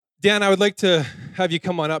Dan, I would like to have you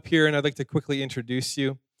come on up here, and I'd like to quickly introduce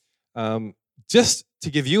you. Just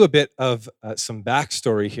to give you a bit of some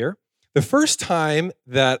backstory here. The first time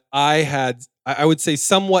that I would say,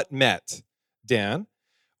 somewhat met Dan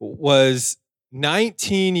was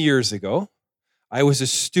 19 years ago. I was a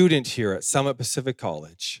student here at Summit Pacific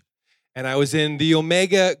College, and I was in the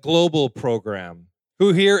Omega Global program.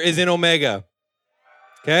 Who here is in Omega?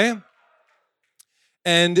 Okay.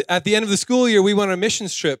 And at the end of the school year, we went on a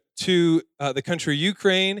missions trip to the country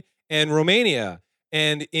Ukraine and Romania.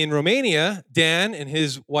 And in Romania, Dan and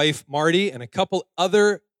his wife, Marty, and a couple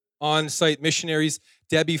other on-site missionaries,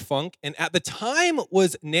 Debbie Funk, and at the time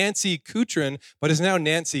was Nancy Kutrin, but is now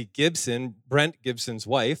Nancy Gibson, Brent Gibson's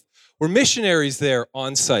wife, were missionaries there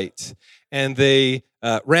on site. And they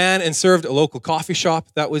ran and served a local coffee shop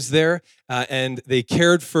that was there, and they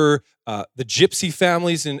cared for the gypsy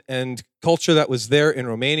families and culture that was there in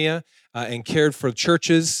Romania, and cared for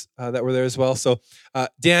churches that were there as well. So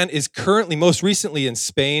Dan is currently, most recently in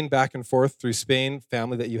Spain, back and forth through Spain,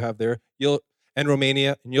 family that you have there, and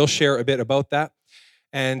Romania, and you'll share a bit about that.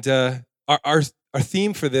 And our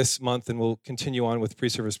theme for this month, and we'll continue on with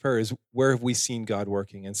pre-service prayer, is where have we seen God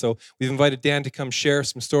working? And so we've invited Dan to come share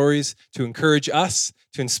some stories to encourage us,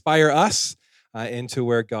 to inspire us into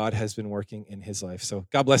where God has been working in his life. So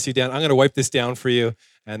God bless you, Dan. I'm going to wipe this down for you,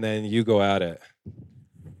 and then you go at it.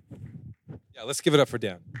 Yeah, let's give it up for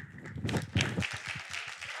Dan.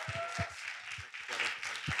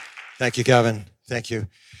 Thank you, Gavin. Thank you.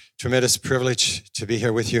 Tremendous privilege to be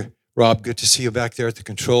here with you. Rob, good to see you back there at the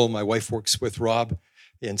control. My wife works with Rob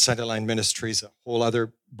in Centerline Ministries, a whole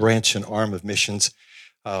other branch and arm of missions.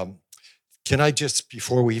 Can I just,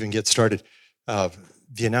 before we even get started,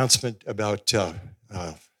 the announcement about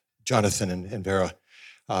Jonathan and Vera,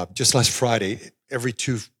 just last Friday, every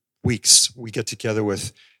 2 weeks, we get together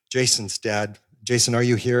with Jason's dad. Jason, are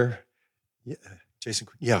you here? Yeah, Jason,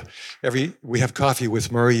 yeah. We have coffee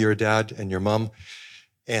with Murray, your dad, and your mom,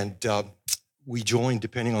 and we join,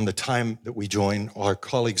 depending on the time that we join, our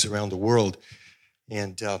colleagues around the world.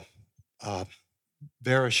 And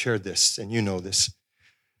Vera shared this, and you know this.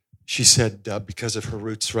 She said, because of her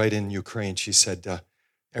roots right in Ukraine, she said,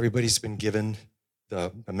 everybody's been given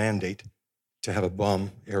the mandate to have a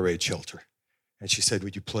bomb air raid shelter. And she said,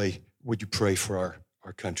 would you pray for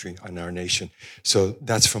our country and our nation? So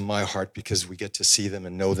that's from my heart, because we get to see them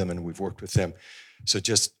and know them, and we've worked with them. So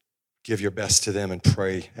just give your best to them and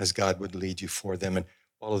pray as God would lead you for them and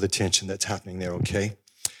all of the tension that's happening there, okay?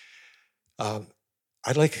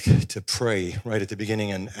 I'd like to pray right at the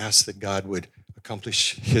beginning and ask that God would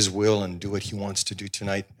accomplish his will and do what he wants to do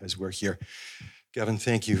tonight as we're here. Gavin,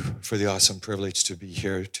 thank you for the awesome privilege to be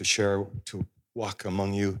here, to share, to walk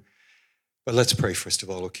among you. But let's pray first of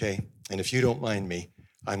all, okay? And if you don't mind me,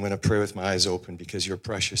 I'm going to pray with my eyes open, because you're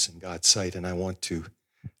precious in God's sight, and I want to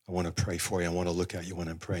pray for you. I want to look at you when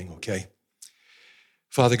I'm praying, okay?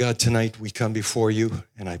 Father God, tonight we come before you,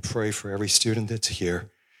 and I pray for every student that's here,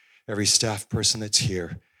 every staff person that's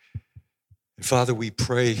here. And Father, we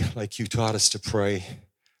pray like you taught us to pray.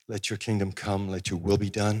 Let your kingdom come, let your will be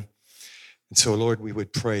done. And so, Lord, we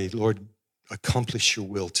would pray, Lord, accomplish your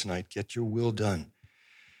will tonight. Get your will done.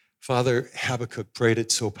 Father, Habakkuk prayed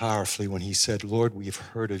it so powerfully when he said, Lord, we've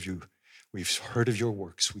heard of you. We've heard of your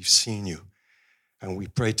works. We've seen you. And we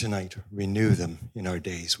pray tonight, renew them in our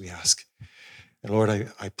days, we ask. And Lord,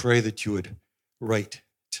 I pray that you would write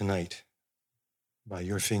tonight by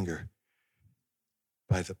your finger,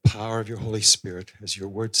 by the power of your Holy Spirit, as your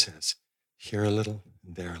word says, here a little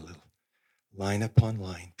and there a little, line upon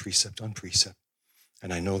line, precept on precept.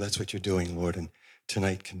 And I know that's what you're doing, Lord, and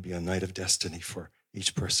tonight can be a night of destiny for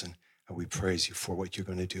each person. And we praise you for what you're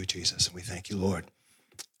going to do, Jesus. And we thank you, Lord.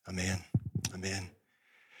 Amen. Amen.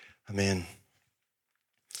 Amen.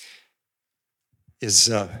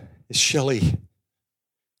 Is Shelley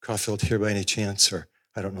Caulfield here by any chance? Or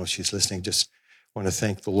I don't know if she's listening. Just want to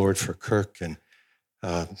thank the Lord for Kirk and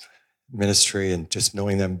ministry, and just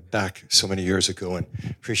knowing them back so many years ago, and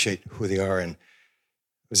appreciate who they are. And I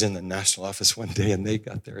was in the national office one day, and they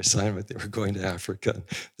got their assignment. They were going to Africa.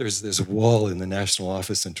 There's a wall in the national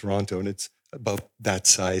office in Toronto, and it's about that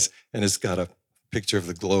size, and it's got a picture of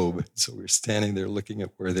the globe. So we were standing there looking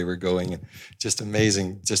at where they were going, and just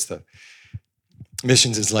amazing. Just the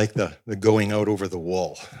missions is like the going out over the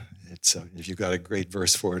wall. It's if you've got a great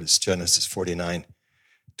verse for it, it's Genesis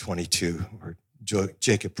 49:22, where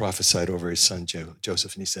Jacob prophesied over his son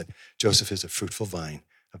Joseph, and he said, Joseph is a fruitful vine,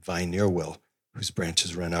 a vine near a well, whose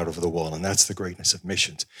branches run out over the wall. And that's the greatness of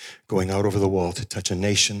missions, going out over the wall to touch a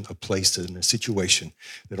nation, a place, and a situation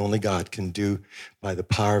that only God can do by the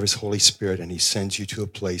power of his Holy Spirit. And he sends you to a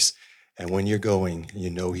place, And when you're going,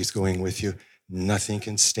 you know he's going with you. Nothing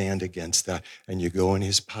can stand against that. And you go in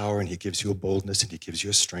his power, and he gives you a boldness, and he gives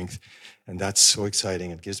you a strength. And that's so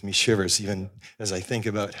exciting. It gives me shivers, even as I think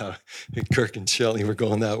about how Kirk and Shelley were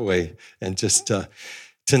going that way. And just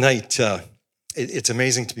tonight, it's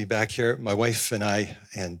amazing to be back here. My wife and I,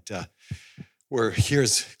 and we're here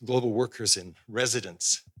as global workers in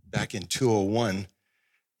residence back in 201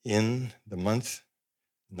 in the month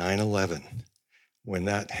 9/11 when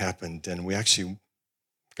that happened. And we actually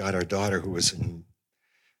got our daughter, who was in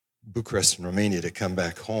Bucharest in Romania, to come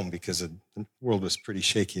back home because the world was pretty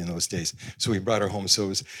shaky in those days. So we brought her home. So it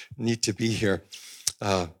was neat to be here.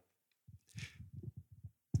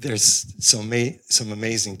 There's some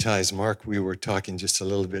amazing ties. Mark, we were talking just a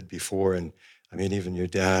little bit before, and I mean, even your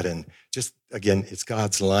dad, and just, again, it's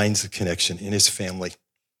God's lines of connection in his family.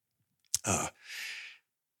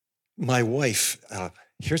 My wife,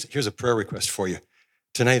 here's a prayer request for you.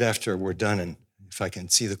 Tonight after we're done, and if I can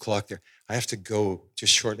see the clock there, I have to go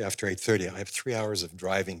just shortly after 8:30. I have 3 hours of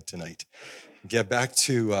driving tonight. Get back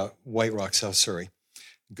to White Rock, South Surrey,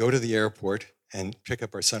 go to the airport, and pick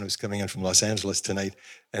up our son who's coming in from Los Angeles tonight,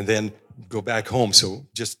 and then go back home. So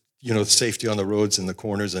just, safety on the roads and the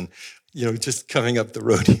corners, and, just coming up the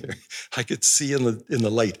road here, I could see in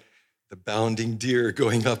the light the bounding deer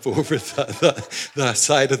going up over the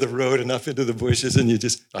side of the road and up into the bushes, and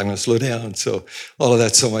I'm going to slow down. So all of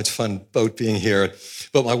that's so much fun about being here.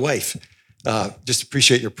 But my wife, just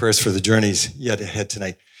appreciate your prayers for the journeys yet ahead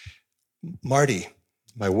tonight. Marty,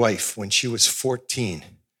 my wife, when she was 14,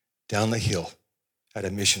 down the hill at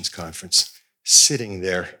a missions conference, sitting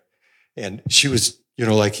there, and she was,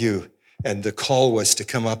 like you, and the call was to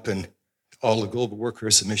come up, and all the global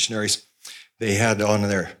workers and missionaries, they had on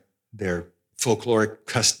their folkloric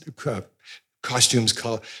costumes,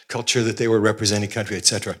 culture that they were representing, country,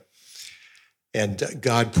 etc. And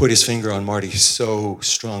God put his finger on Marty so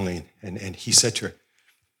strongly, and he said to her,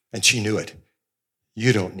 and she knew it,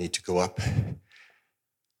 you don't need to go up,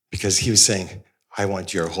 because he was saying, I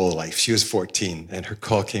want your whole life. She was 14, and her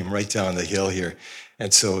call came right down the hill here.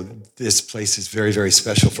 And so this place is very, very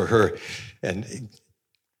special for her. And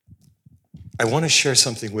I want to share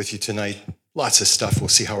something with you tonight. Lots of stuff. We'll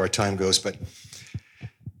see how our time goes. But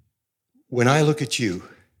when I look at you,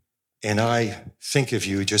 and I think of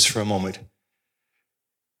you just for a moment,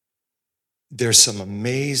 there's some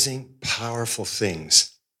amazing, powerful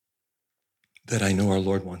things that I know our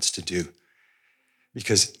Lord wants to do.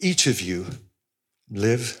 Because each of you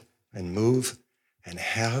live and move and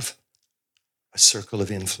have a circle of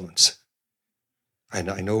influence. And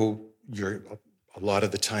I know you're a lot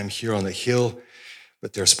of the time here on the hill,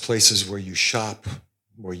 but there's places where you shop,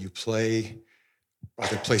 where you play,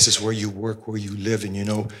 other places where you work, where you live, and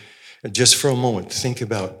and just for a moment, think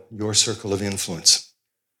about your circle of influence,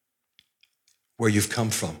 where you've come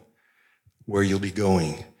from, where you'll be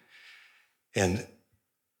going. And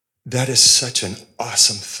that is such an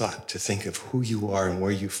awesome thought, to think of who you are and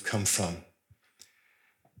where you've come from.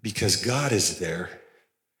 Because God is there,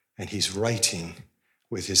 and he's writing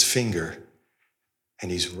with his finger, and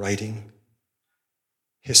he's writing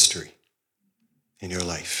history in your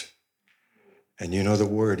life. And the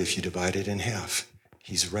word, if you divide it in half,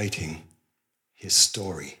 he's writing his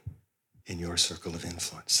story in your circle of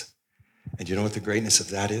influence. And you know what the greatness of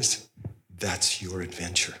that is? That's your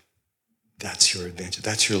adventure. That's your adventure.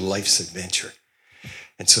 That's your life's adventure.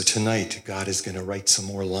 And so tonight, God is going to write some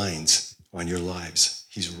more lines on your lives.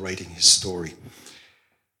 He's writing his story.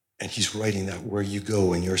 And he's writing that where you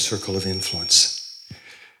go in your circle of influence.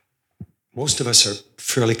 Most of us are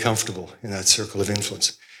fairly comfortable in that circle of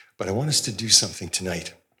influence. But I want us to do something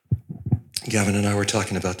tonight. Gavin and I were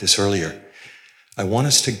talking about this earlier. I want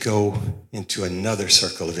us to go into another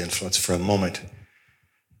circle of influence for a moment.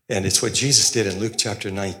 And it's what Jesus did in Luke chapter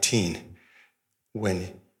 19.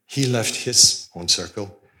 When he left his own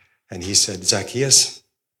circle, and he said, Zacchaeus,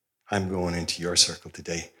 I'm going into your circle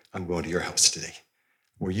today. I'm going to your house today,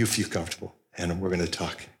 where you feel comfortable, and we're going to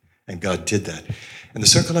talk. And God did that. And the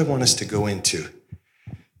circle I want us to go into,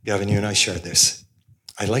 Gavin, you and I shared this.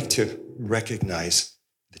 I like to recognize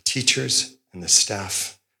the teachers and the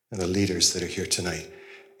staff and the leaders that are here tonight.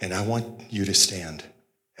 And I want you to stand,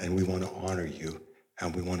 and we want to honor you,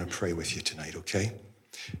 and we want to pray with you tonight, okay?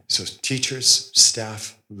 So teachers,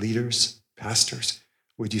 staff, leaders, pastors,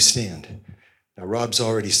 would you stand? Now, Rob's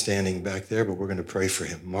already standing back there, but we're going to pray for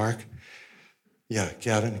him. Mark? Yeah,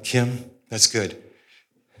 Gavin, Kim? That's good.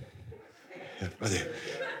 Yeah, brother.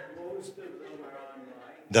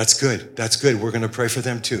 That's good. That's good. We're going to pray for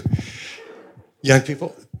them too. Young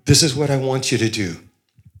people, this is what I want you to do.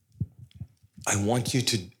 I want you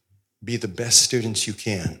to be the best students you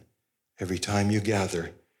can every time you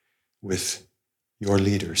gather with your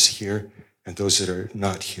leaders here and those that are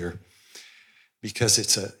not here, because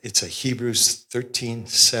it's a Hebrews 13,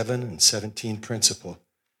 7 and 17 principle.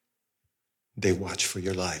 They watch for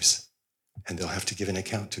your lives, and they'll have to give an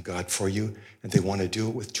account to God for you, and they want to do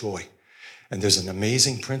it with joy. And there's an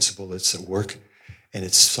amazing principle that's at work, and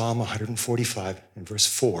it's Psalm 145 and verse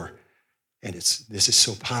 4, and this is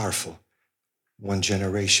so powerful. One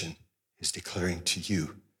generation is declaring to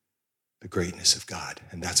you the greatness of God,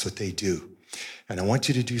 and that's what they do. And I want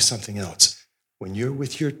you to do something else. When you're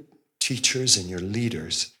with your teachers and your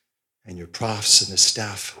leaders and your profs and the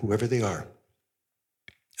staff, whoever they are,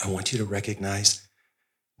 I want you to recognize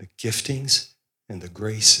the giftings and the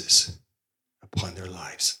graces upon their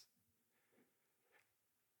lives.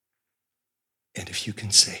 And if you can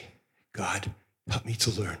say, God, help me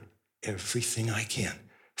to learn everything I can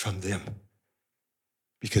from them.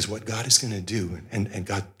 Because what God is going to do, and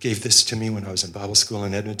God gave this to me when I was in Bible school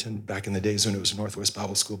in Edmonton, back in the days when it was Northwest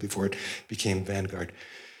Bible School before it became Vanguard.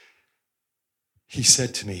 He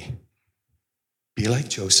said to me, be like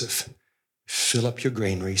Joseph, fill up your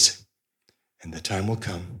granaries, and the time will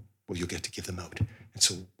come where you'll get to give them out. And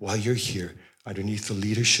so while you're here, underneath the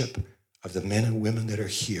leadership of the men and women that are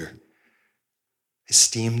here,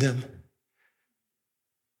 esteem them,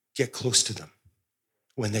 get close to them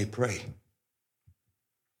when they pray.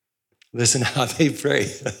 Listen how they pray.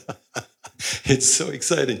 It's so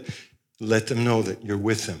exciting. Let them know that you're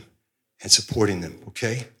with them and supporting them,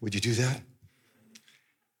 okay? Would you do that?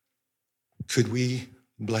 Could we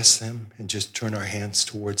bless them and just turn our hands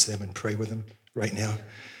towards them and pray with them right now?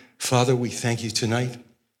 Father, we thank you tonight.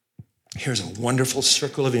 Here's a wonderful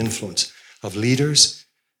circle of influence of leaders,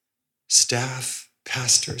 staff,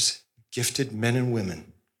 pastors, gifted men and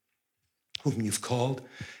women whom you've called.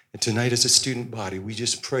 And tonight as a student body, we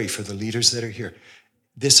just pray for the leaders that are here.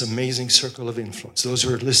 This amazing circle of influence, those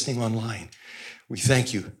who are listening online, we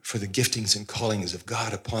thank you for the giftings and callings of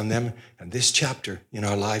God upon them and this chapter in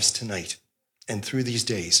our lives tonight and through these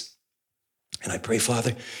days. And I pray,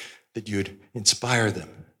 Father, that you'd inspire them,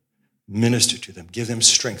 minister to them, give them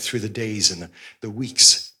strength through the days and the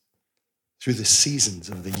weeks, through the seasons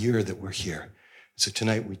of the year that we're here. So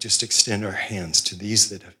tonight we just extend our hands to these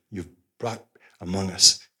that you've brought among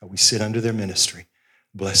us. We sit under their ministry.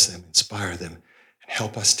 Bless them, inspire them, and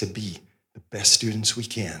help us to be the best students we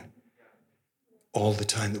can all the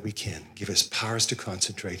time that we can. Give us powers to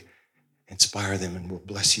concentrate, inspire them, and we'll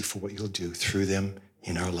bless you for what you'll do through them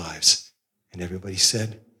in our lives. And everybody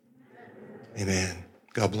said, amen.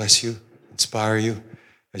 God bless you, inspire you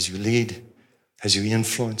as you lead, as you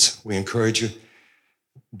influence. We encourage you.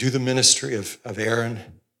 Do the ministry of Aaron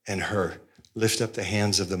and Hur. Lift up the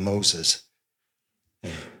hands of the Moses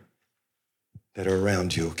that are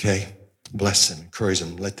around you, okay? Bless them, encourage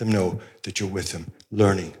them, let them know that you're with them,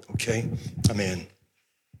 learning, okay? Amen.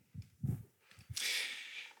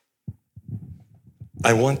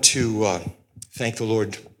 I want to thank the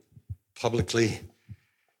Lord publicly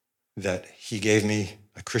that he gave me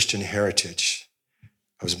a Christian heritage.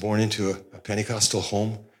 I was born into a Pentecostal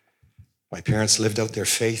home. My parents lived out their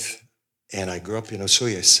faith, and I grew up in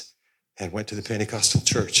Osoyoos and went to the Pentecostal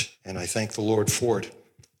church, and I thank the Lord for it.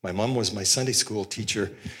 My mom was my Sunday school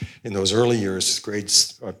teacher in those early years,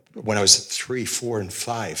 grades, when I was 3, 4, and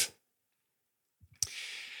 5.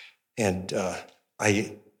 And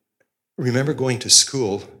I remember going to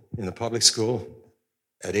school, in the public school,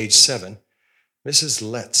 at age 7. Mrs.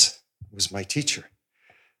 Letts was my teacher.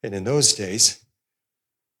 And in those days,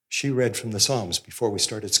 she read from the Psalms before we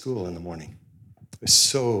started school in the morning. It was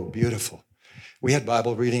so beautiful. We had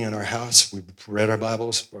Bible reading in our house. We read our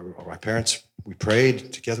Bibles, or our parents, we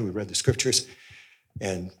prayed together, we read the scriptures,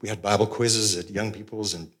 and we had Bible quizzes at young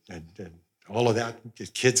people's and all of that,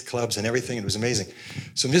 kids clubs and everything. It was amazing.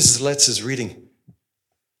 So Mrs. Letts is reading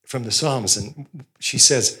from the Psalms, and she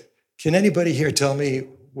says, can anybody here tell me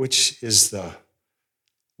which is the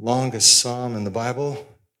longest psalm in the Bible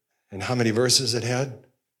and how many verses it had?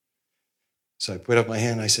 So I put up my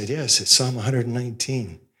hand and I said, yes, it's Psalm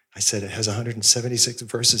 119. I said, it has 176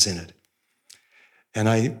 verses in it. And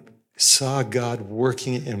I saw God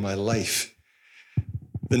working in my life.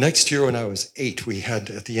 The next year when I was 8, we had,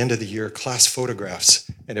 at the end of the year, class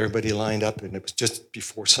photographs, and everybody lined up, and it was just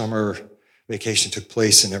before summer vacation took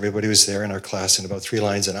place, and everybody was there in our class in about 3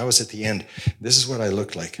 lines, and I was at the end. This is what I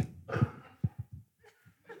looked like.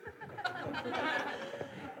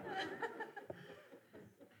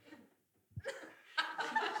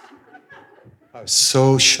 I was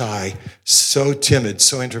so shy, so timid,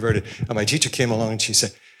 so introverted. And my teacher came along and she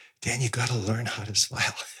said, Dan, you got to learn how to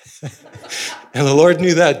smile. And the Lord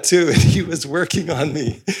knew that too, and he was working on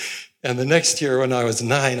me. And the next year, when I was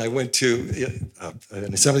 9, I went to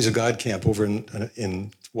an Assemblies of God camp over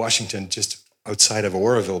in Washington, just outside of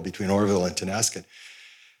Oroville, between Oroville and Tonasket.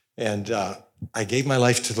 And I gave my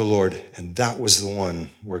life to the Lord, and that was the one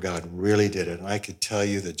where God really did it. And I could tell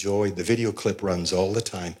you the joy, the video clip runs all the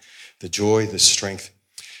time, the joy, the strength.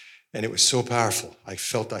 And it was so powerful. I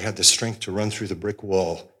felt I had the strength to run through the brick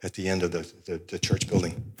wall at the end of the church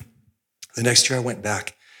building. The next year I went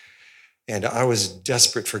back, and I was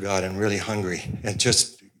desperate for God and really hungry. And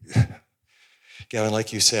just, Gavin,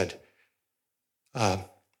 like you said, I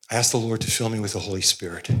asked the Lord to fill me with the Holy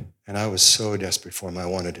Spirit. And I was so desperate for him. I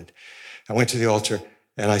wanted it. I went to the altar,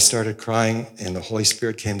 and I started crying, and the Holy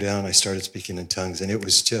Spirit came down, and I started speaking in tongues. And it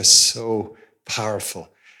was just so powerful.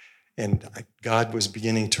 And God was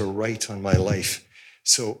beginning to write on my life.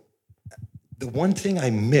 So the one thing I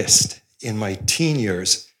missed in my teen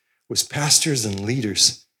years was pastors and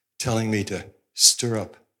leaders telling me to stir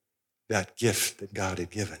up that gift that God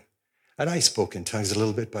had given. And I spoke in tongues a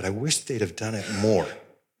little bit, but I wish they'd have done it more.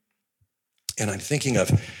 And I'm thinking of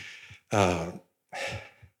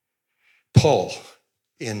Paul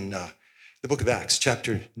in the book of Acts,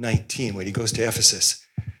 chapter 19, when he goes to Ephesus.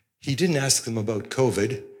 He didn't ask them about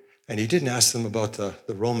COVID, and he didn't ask them about the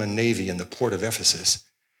Roman Navy in the port of Ephesus.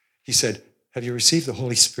 He said, have you received the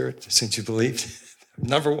Holy Spirit since you believed?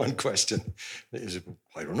 Number one question is,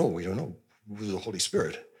 I don't know. We don't know who's the Holy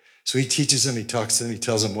Spirit. So he teaches them, he talks to them, he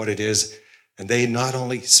tells them what it is. And they not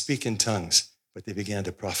only speak in tongues, but they began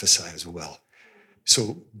to prophesy as well.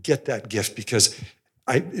 So get that gift, because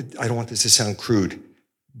I don't want this to sound crude,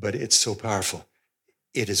 but it's so powerful.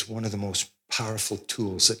 It is one of the most powerful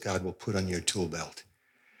tools that God will put on your tool belt.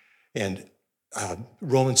 And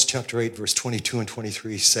Romans chapter 8, verse 22 and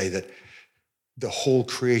 23 say that the whole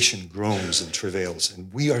creation groans and travails,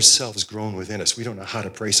 and we ourselves groan within us. We don't know how to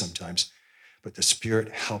pray sometimes, but the Spirit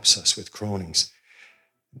helps us with groanings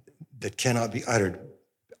that cannot be uttered.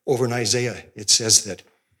 Over in Isaiah, it says that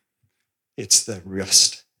it's the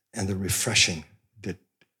rest and the refreshing that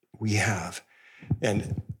we have.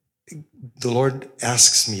 And the Lord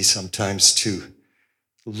asks me sometimes to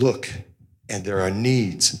look, and there are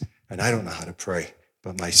needs, and I don't know how to pray,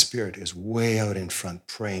 but my spirit is way out in front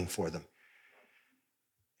praying for them.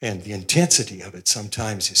 And the intensity of it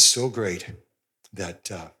sometimes is so great that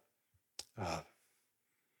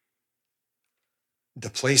the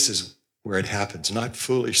places where it happens, not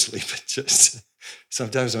foolishly, but just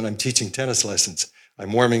sometimes when I'm teaching tennis lessons,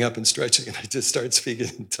 I'm warming up and stretching, and I just start speaking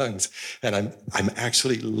in tongues, and I'm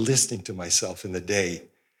actually listening to myself in the day.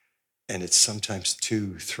 And it's sometimes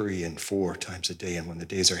 2, 3, and 4 times a day. And when the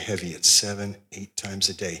days are heavy, it's 7, 8 times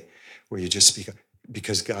a day where you just speak,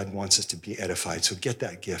 because God wants us to be edified. So get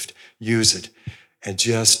that gift, use it, and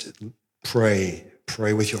just pray.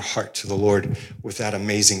 Pray with your heart to the Lord with that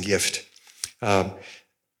amazing gift.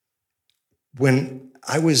 When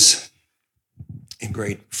I was in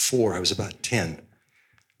grade 4, I was about 10.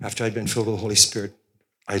 After I'd been filled with the Holy Spirit,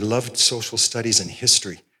 I loved social studies and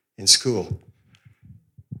history in school.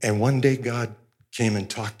 And one day God came and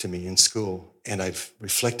talked to me in school, and I've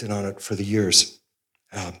reflected on it for the years.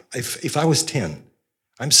 If I was 10,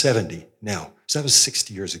 I'm 70 now, so that was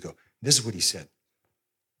 60 years ago. This is what he said.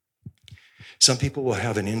 Some people will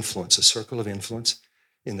have an influence, a circle of influence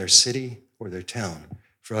in their city or their town.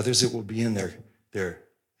 For others, it will be in their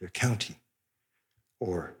county,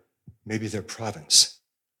 or maybe their province,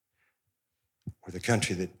 or the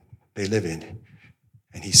country that they live in.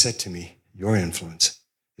 And he said to me, your influence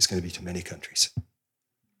is going to be to many countries.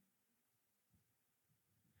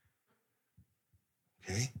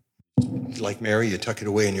 Okay? Like Mary, you tuck it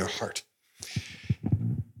away in your heart.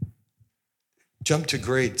 Jump to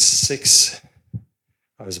grade 6.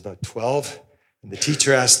 I was about 12, and the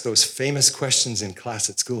teacher asked those famous questions in class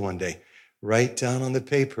at school one day. Write down on the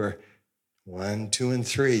paper, 1, 2, and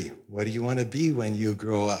 3. What do you want to be when you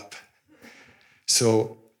grow up?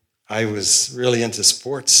 So I was really into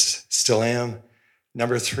sports, still am.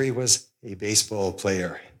 Number 3 was a baseball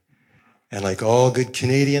player. And like all good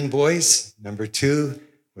Canadian boys, number 2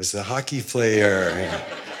 was the hockey player.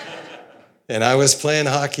 And I was playing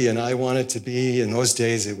hockey, and I wanted to be, in those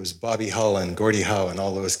days, it was Bobby Hull and Gordie Howe and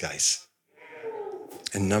all those guys.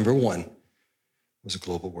 And number 1 was a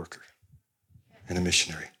global worker and a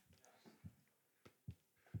missionary.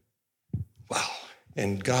 Wow.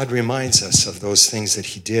 And God reminds us of those things that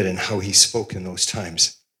he did and how he spoke in those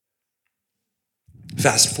times.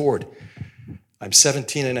 Fast forward, I'm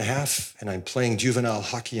 17 and a half, and I'm playing juvenile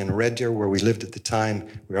hockey in Red Deer, where we lived at the time.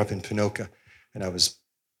 We were up in Ponoka, and I was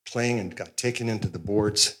playing and got taken into the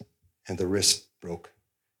boards, and the wrist broke,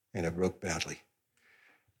 and it broke badly.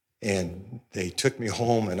 And they took me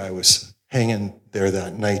home, and I was hanging there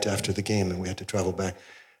that night after the game, and we had to travel back.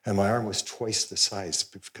 And my arm was twice the size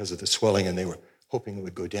because of the swelling, and they were hoping it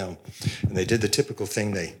would go down. And they did the typical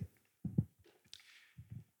thing. They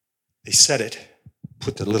set it,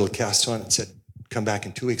 put the little cast on, and said, come back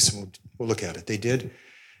in 2 weeks, and we'll look at it. They did,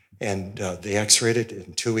 and they x-rayed it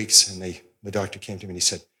in 2 weeks, and the doctor came to me, and he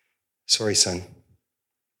said, sorry, son,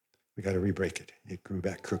 we got to re-break it. It grew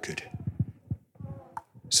back crooked.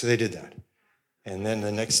 So they did that. And then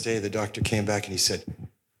the next day, the doctor came back and he said,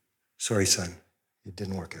 sorry, son, it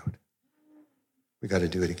didn't work out. We got to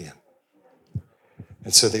do it again.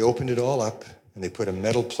 And so they opened it all up, and they put a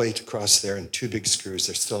metal plate across there and 2 big screws.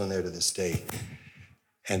 They're still in there to this day.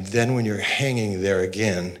 And then when you're hanging there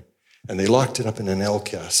again, and they locked it up in an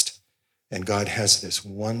L-cast, and God has this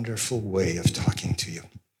wonderful way of talking to you.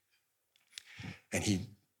 And he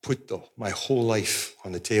put my whole life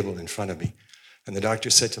on the table in front of me. And the doctor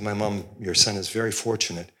said to my mom, your son is very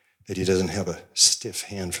fortunate that he doesn't have a stiff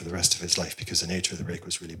hand for the rest of his life because the nature of the break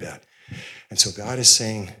was really bad. And so God is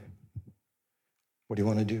saying, what do you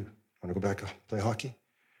want to do? Want to go back and play hockey?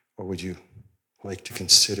 Or would you like to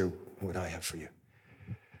consider what I have for you?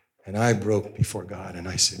 And I broke before God, and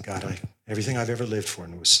I said, God, everything I've ever lived for,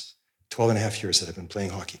 and it was 12 and a half years that I've been playing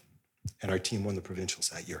hockey. And our team won the provincials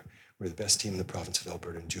that year. We're the best team in the province of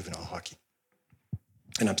Alberta in juvenile hockey.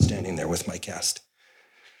 And I'm standing there with my cast.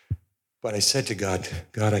 But I said to God,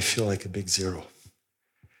 God, I feel like a big zero.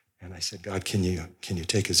 And I said, God, can you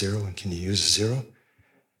take a zero and can you use a zero?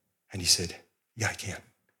 And he said, yeah, I can.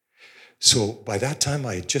 So by that time,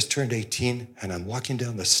 I had just turned 18, and I'm walking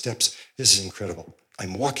down the steps. This is incredible.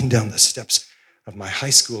 I'm walking down the steps of my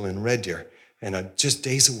high school in Red Deer, and I'm just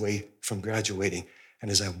days away from graduating.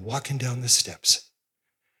 And as I'm walking down the steps,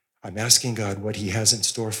 I'm asking God what he has in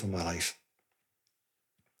store for my life.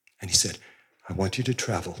 And he said, I want you to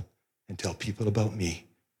travel and tell people about me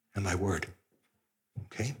and my word.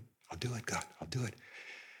 Okay, I'll do it, God, I'll do it.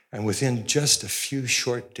 And within just a few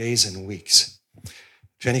short days and weeks,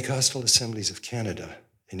 Pentecostal Assemblies of Canada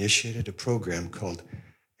initiated a program called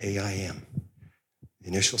AIM. The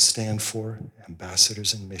initial stand for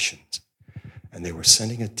Ambassadors in Missions. And they were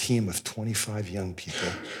sending a team of 25 young people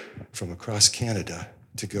from across Canada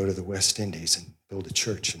to go to the West Indies and build a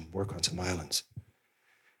church and work on some islands.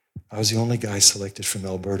 I was the only guy selected from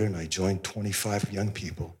Alberta, and I joined 25 young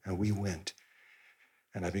people, and we went.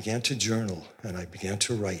 And I began to journal, and I began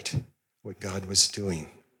to write what God was doing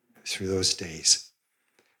through those days.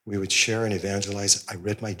 We would share and evangelize. I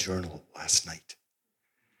read my journal last night.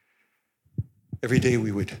 Every day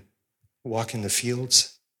we would walk in the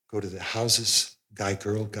fields, go to the houses, guy,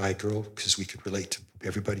 girl, because we could relate to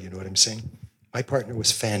everybody, you know what I'm saying? My partner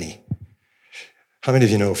was Fanny. How many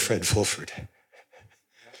of you know Fred Fulford?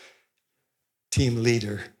 Team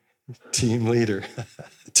leader.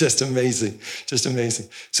 Just amazing.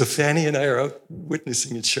 So Fanny and I are out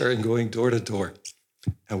witnessing and sharing, going door to door.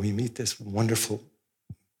 And we meet this wonderful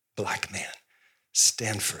black man,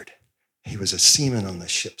 Stanford. He was a seaman on the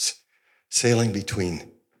ships, sailing between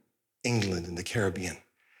England and the Caribbean.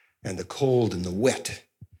 And the cold and the wet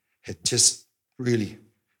had just really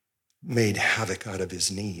made havoc out of his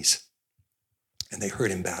knees. And they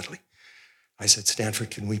hurt him badly. I said,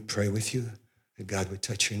 Stanford, can we pray with you that God would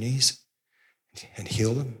touch your knees and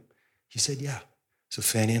heal them? He said, yeah. So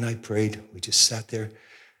Fanny and I prayed. We just sat there,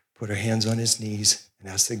 put our hands on his knees, and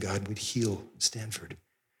asked that God would heal Stanford.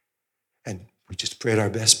 And we just prayed our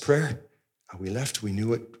best prayer. We left. We knew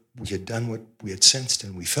what we had done, what we had sensed,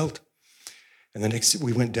 and we felt. And the next day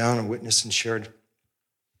we went down and witnessed and shared.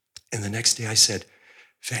 And the next day I said,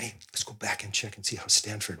 Fanny, let's go back and check and see how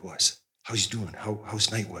Stanford was. How he's doing, how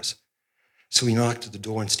his night was. So we knocked at the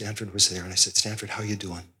door and Stanford was there. And I said, Stanford, how you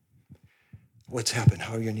doing? What's happened?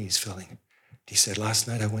 How are your knees feeling? He said, last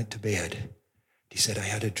night I went to bed. He said, I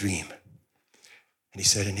had a dream. And he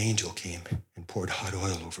said, an angel came and poured hot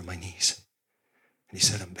oil over my knees. And he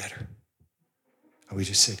said, I'm better. And we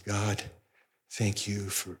just said, God, thank you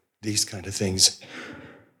for these kind of things.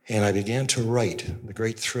 And I began to write the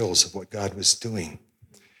great thrills of what God was doing.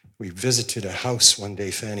 We visited a house one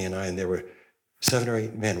day, Fanny and I, and there were 7 or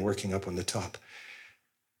 8 men working up on the top.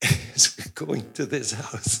 As we're going to this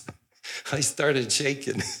house, I started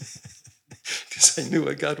shaking because I knew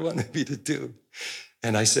what God wanted me to do.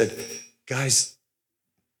 And I said, guys,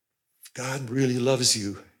 God really loves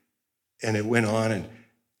you. And it went on, and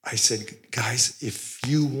I said, guys, if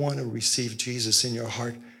you want to receive Jesus in your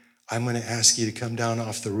heart, I'm going to ask you to come down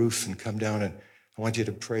off the roof and come down, and I want you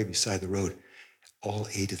to pray beside the road. All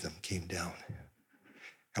 8 of them came down.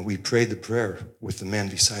 And we prayed the prayer with the men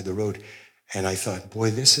beside the road. And I thought,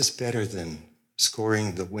 boy, this is better than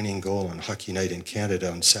scoring the winning goal on Hockey Night in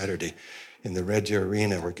Canada on Saturday in the Red Deer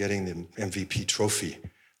Arena. We're getting the MVP trophy.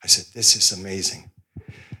 I said, this is amazing.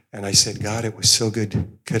 And I said, God, it was so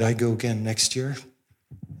good. Could I go again next year?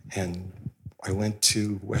 And I went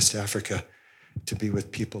to West Africa to be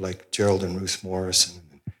with people like Gerald and Ruth Morris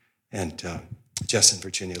and Jess and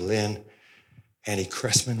Virginia Lynn. Annie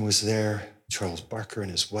Cressman was there, Charles Barker and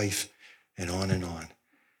his wife, and on and on.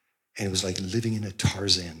 And it was like living in a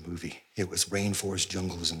Tarzan movie. It was rainforest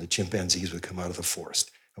jungles, and the chimpanzees would come out of the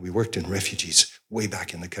forest. And we worked in refugees way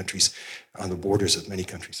back in the countries, on the borders of many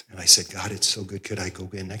countries. And I said, God, it's so good. Could I go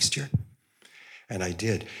again next year? And I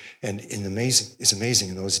did. And it's amazing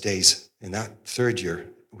in those days, in that third year,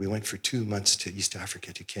 we went for 2 months to East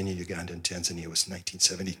Africa, to Kenya, Uganda, and Tanzania. It was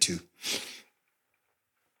 1972.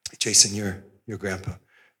 Jason, your grandpa,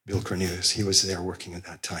 Bill Cornelius, he was there working at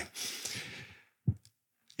that time.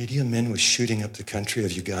 Idi Amin was shooting up the country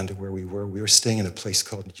of Uganda where we were. We were staying in a place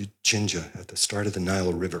called Jinja at the start of the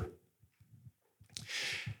Nile River.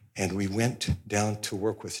 And we went down to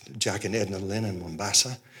work with Jack and Edna Lynn in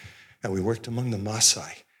Mombasa, and we worked among the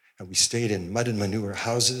Maasai. And we stayed in mud and manure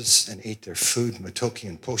houses and ate their food, matoke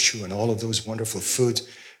and poshu and all of those wonderful foods.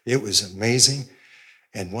 It was amazing.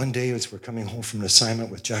 And one day, as we're coming home from an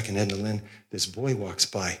assignment with Jack and Edna Lynn, this boy walks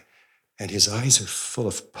by, and his eyes are full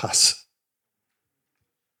of pus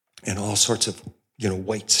and all sorts of,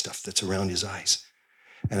 white stuff that's around his eyes.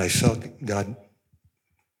 And I felt God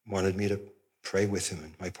wanted me to pray with him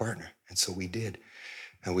and my partner. And so we did.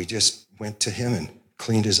 And we just went to him and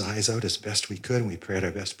cleaned his eyes out as best we could. And we prayed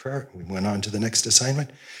our best prayer. We went on to the next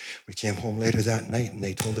assignment. We came home later that night, and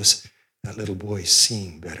they told us that little boy is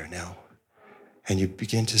seeing better now. And you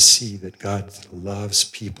begin to see that God loves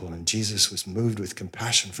people, and Jesus was moved with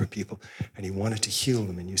compassion for people, and he wanted to heal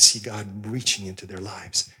them, and you see God reaching into their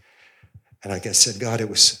lives. And like I said, God,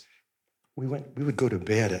 we would go to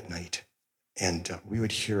bed at night, and we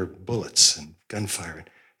would hear bullets and gunfire, and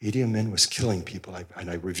Idi Amin was killing people, and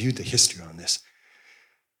I reviewed the history on this.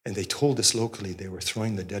 And they told us locally they were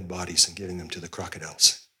throwing the dead bodies and giving them to the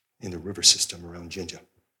crocodiles in the river system around Jinja.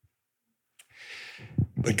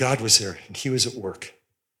 But God was there, and he was at work.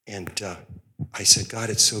 And I said, God,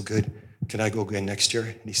 it's so good. Can I go again next year?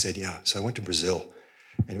 And he said, yeah. So I went to Brazil,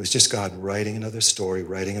 and it was just God writing another story,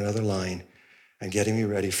 writing another line, and getting me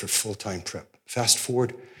ready for full-time prep. Fast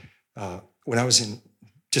forward, when I was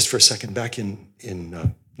just for a second, back in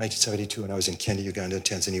 1972, when I was in Kenya, Uganda, and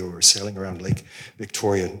Tanzania, we were sailing around Lake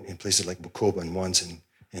Victoria in places like Bukoba and Mwanza,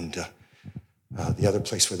 and the other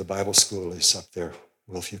place where the Bible school is up there.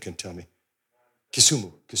 Well, if you can tell me.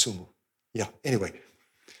 Kisumu. Yeah, anyway.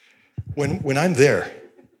 When I'm there,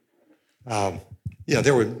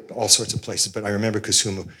 there were all sorts of places, but I remember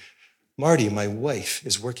Kisumu. Marty, my wife,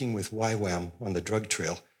 is working with YWAM on the drug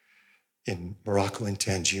trail in Morocco and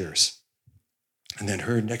Tangiers. And then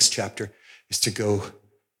her next chapter is to go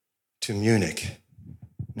to Munich,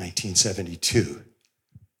 1972,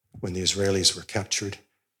 when the Israelis were captured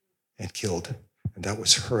and killed. And that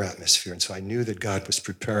was her atmosphere. And so I knew that God was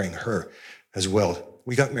preparing her as well.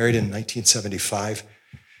 We got married in 1975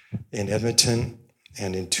 in Edmonton,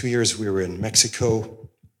 and in 2 years we were in Mexico,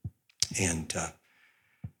 and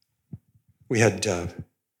we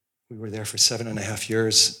were there for 7.5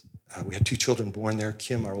 years. We had 2 children born there.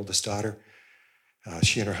 Kim, our oldest daughter,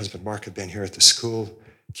 she and her husband Mark have been here at the school.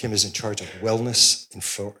 Kim is in charge of wellness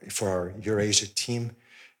for our Eurasia team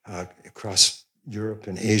across Europe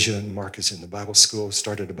and Asia, and Mark is in the Bible school,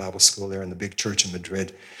 started a Bible school there in the big church in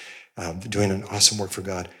Madrid, doing an awesome work for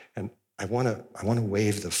God. And I want to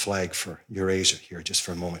wave the flag for Eurasia here just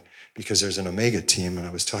for a moment, because there's an Omega team, and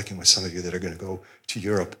I was talking with some of you that are going to go to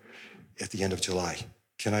Europe at the end of July.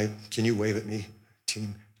 Can you wave at me,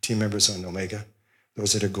 team members on Omega,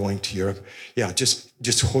 those that are going to Europe? Yeah,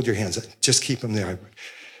 just hold your hands. Just keep them there.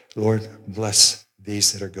 Lord, bless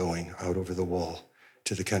these that are going out over the wall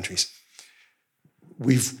to the countries.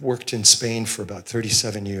 We've worked in Spain for about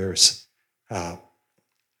 37 years.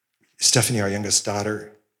 Stephanie, our youngest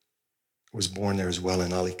daughter, was born there as well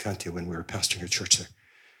in Alicante when we were pastoring a church there.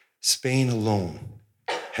 Spain alone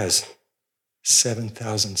has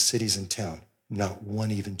 7,000 cities and towns, not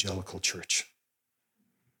one evangelical church.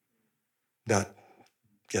 That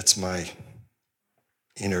gets my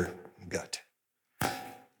inner gut.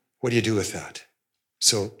 What do you do with that?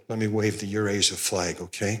 So let me wave the Eurasia flag,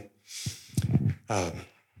 okay?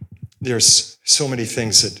 There's so many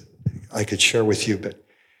things that I could share with you, but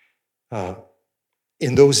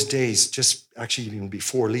in those days, just actually even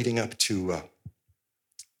before, leading up to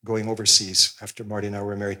going overseas, after Marty and I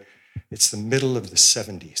were married, it's the middle of the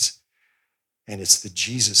 70s, and it's the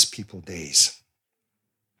Jesus People days.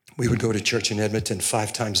 We would go to church in Edmonton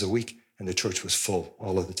 5 times a week, and the church was full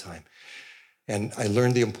all of the time. And I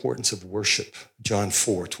learned the importance of worship. John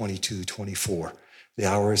 4:22-24. The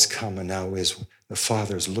hour has come, and now is the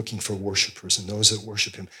Father is looking for worshipers, and those that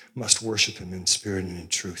worship him must worship him in spirit and in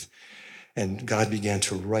truth. And God began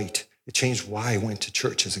to write. It changed why I went to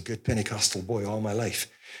church as a good Pentecostal boy all my life,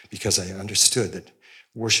 because I understood that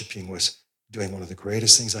worshiping was doing one of the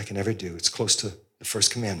greatest things I can ever do. It's close to the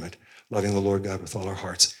first commandment, loving the Lord God with all our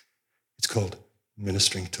hearts. It's called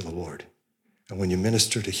ministering to the Lord. And when you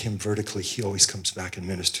minister to him vertically, he always comes back and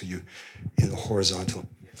ministers to you in the horizontal.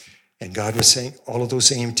 And God was saying all of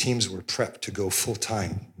those AIM teams were prepped to go full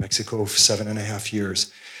time. Mexico for 7.5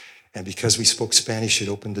 years. And because we spoke Spanish, it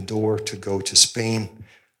opened the door to go to Spain.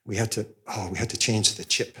 We had to change the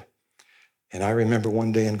chip. And I remember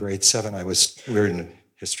one day in grade 7, we were in a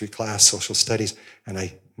history class, social studies, and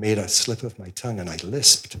I made a slip of my tongue and I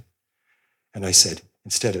lisped. And I said,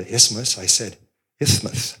 instead of isthmus, I said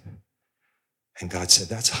isthmus. And God said,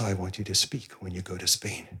 that's how I want you to speak when you go to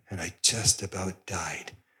Spain. And I just about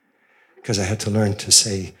died because I had to learn to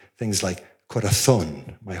say things like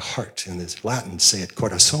corazón, my heart. In this Latin, say it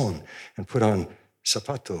corazón, and put on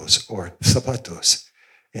zapatos or zapatos.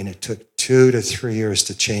 And it took 2 to 3 years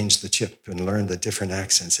to change the chip and learn the different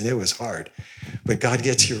accents. And it was hard. But God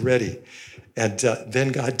gets you ready. And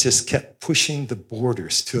then God just kept pushing the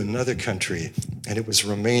borders to another country. And it was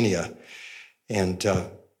Romania. And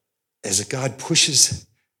as God pushes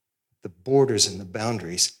the borders and the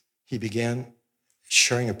boundaries, he began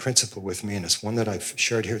sharing a principle with me. And it's one that I've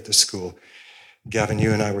shared here at the school. Gavin,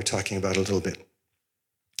 you and I were talking about a little bit.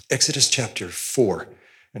 Exodus chapter 4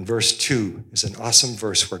 and verse 2 is an awesome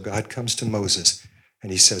verse where God comes to Moses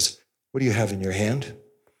and he says, what do you have in your hand?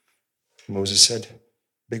 Moses said,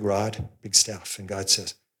 big rod, big staff. And God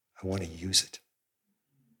says, I want to use it.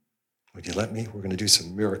 Would you let me? We're going to do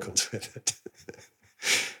some miracles with it.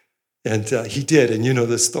 And he did. And you know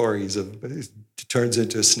the stories of it turns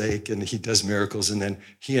into a snake and he does miracles. And then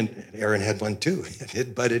he and Aaron had one too. And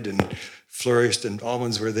it budded and flourished and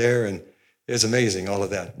almonds were there. And it was amazing, all of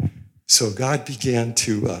that. So God began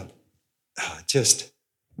to just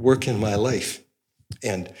work in my life.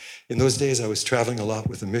 And in those days, I was traveling a lot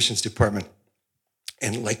with the missions department.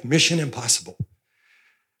 And like Mission Impossible,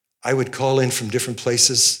 I would call in from different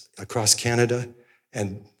places across Canada,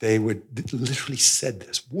 and they would literally said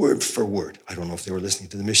this word for word. I don't know if they were listening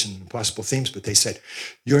to the Mission Impossible themes, but they said,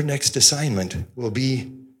 your next assignment will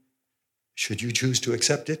be, should you choose to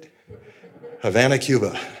accept it, Havana,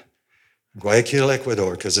 Cuba, Guayaquil,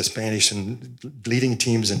 Ecuador, because of Spanish and leading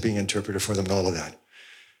teams and being interpreter for them and all of that.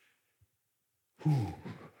 Whew.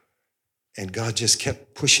 And God just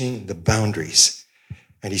kept pushing the boundaries.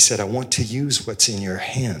 And he said, I want to use what's in your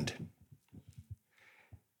hand.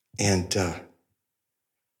 And the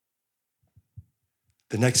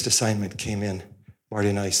next assignment came in. Marty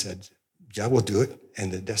and I said, yeah, we'll do it.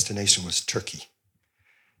 And the destination was Turkey.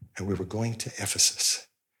 And we were going to Ephesus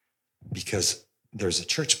because there's a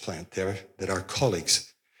church plant there that our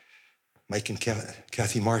colleagues, Mike and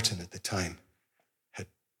Kathy Martin at the time, had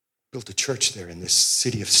built a church there in this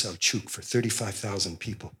city of Selçuk for 35,000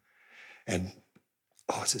 people. And,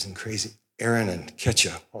 this isn't crazy. Aaron and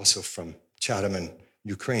Ketya, also from Chatham and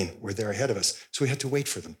Ukraine, were there ahead of us. So we had to wait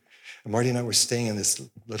for them. And Marty and I were staying in this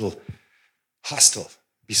little hostel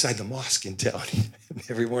beside the mosque in town. And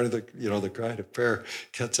every morning, the cry to prayer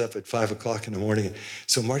cuts up at 5 o'clock in the morning.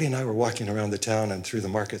 So Marty and I were walking around the town and through the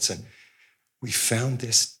markets, and we found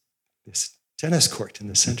this tennis court in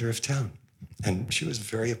the center of town. And she was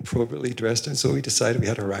very appropriately dressed, and so we decided we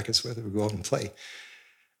had our rackets with her, we'd go out and play.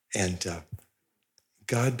 And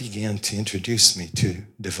God began to introduce me to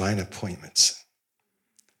divine appointments.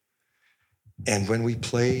 And when we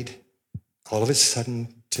played, all of a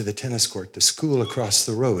sudden, to the tennis court, the school across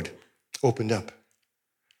the road opened up.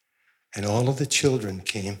 And all of the children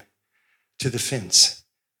came to the fence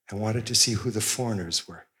and wanted to see who the foreigners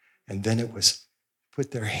were. And then it was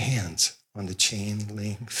put their hands on the chain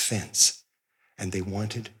link fence. And they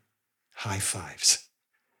wanted high fives.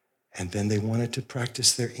 And then they wanted to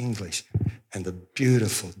practice their English. And the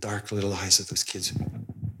beautiful, dark little eyes of those kids.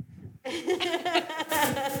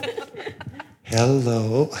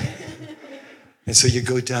 Hello. And so you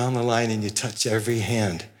go down the line and you touch every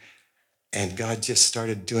hand. And God just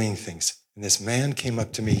started doing things. And this man came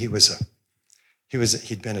up to me. He'd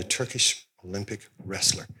been a Turkish Olympic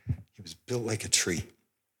wrestler. He was built like a tree.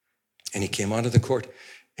 And he came onto the court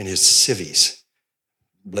in his civvies,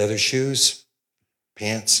 leather shoes,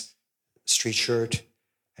 pants, street shirt.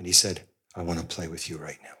 And he said, I want to play with you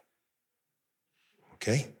right now.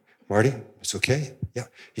 Okay? Marty, it's okay? Yeah.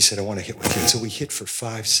 He said, I want to hit with you. And so we hit for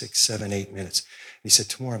 5, 6, 7, 8 minutes. And he said,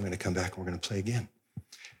 tomorrow I'm going to come back and we're going to play again.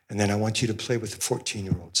 And then I want you to play with the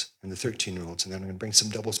 14-year-olds and the 13-year-olds. And then I'm going to bring some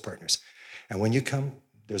doubles partners. And when you come,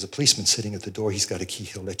 there's a policeman sitting at the door. He's got a key.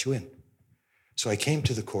 He'll let you in. So I came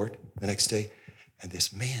to the court the next day, and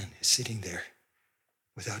this man is sitting there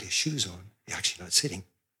without his shoes on. He's actually not sitting.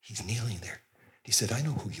 He's kneeling there. He said, I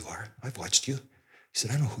know who you are. I've watched you. He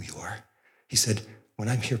said, I know who you are. He said, when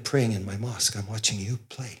I'm here praying in my mosque, I'm watching you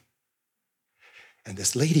play. And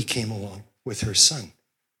this lady came along with her son,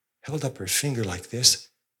 held up her finger like this,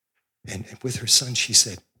 and with her son, she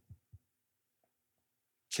said,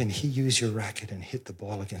 can he use your racket and hit the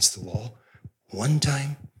ball against the wall one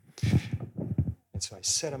time? And so I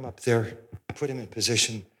set him up there, put him in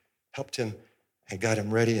position, helped him, and got him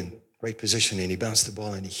ready in right position, and he bounced the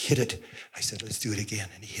ball and he hit it. I said, let's do it again.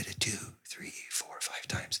 And he hit it 2, 3, 4, 5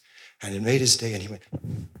 times. And it made his day, and he went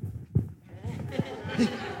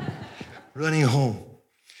running home.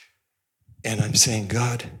 And I'm saying,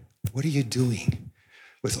 God, what are you doing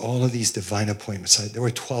with all of these divine appointments? There were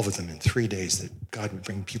 12 of them in 3 days that God would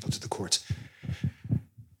bring people to the courts.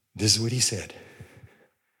 This is what he said.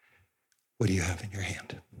 What do you have in your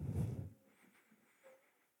hand?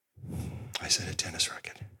 I said, a tennis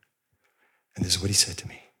racket. And this is what he said to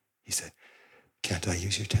me. He said, can't I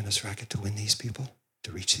use your tennis racket to win these people,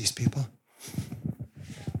 to reach these people?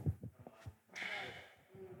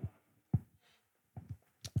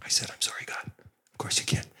 I said, I'm sorry, God. Of course you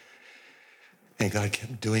can. And God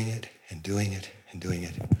kept doing it and doing it and doing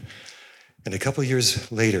it. And a couple of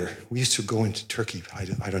years later, we used to go into Turkey, I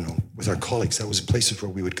don't know, with our colleagues. That was places where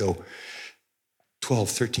we would go 12,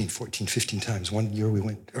 13, 14, 15 times. One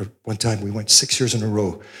time we went 6 years in a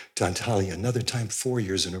row to Antalya. Another time, 4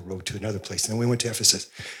 years in a row to another place. And then we went to Ephesus.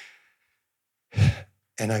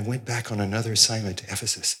 And I went back on another assignment to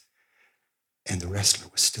Ephesus. And the wrestler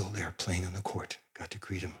was still there playing on the court. Got to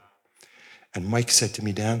greet him. And Mike said to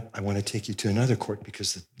me, Dan, I want to take you to another court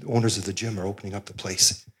because the owners of the gym are opening up the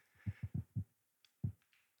place.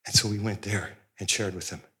 And so we went there and shared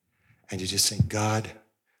with him. And you just think, God,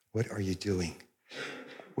 what are you doing?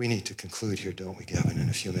 We need to conclude here, don't we, Gavin, in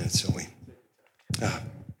a few minutes, don't we?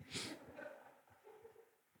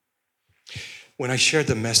 When I shared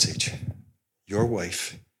the message, your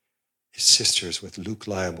wife is sisters with Luke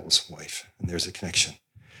Liable's wife, and there's a connection.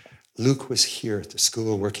 Luke was here at the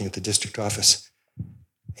school working at the district office,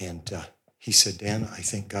 and he said, Dan, I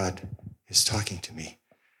think God is talking to me.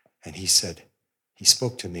 And he said, he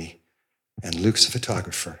spoke to me, and Luke's a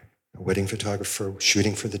photographer, a wedding photographer,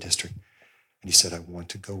 shooting for the district. And he said, I want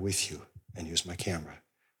to go with you and use my camera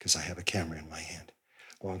because I have a camera in my hand.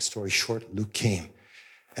 Long story short, Luke came.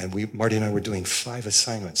 And Marty and I were doing 5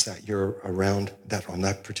 assignments that year on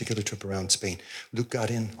that particular trip around Spain. Luke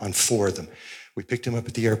got in on 4 of them. We picked him up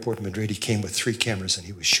at the airport in Madrid. He came with 3 cameras, and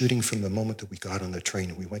he was shooting from the moment that we got on the train.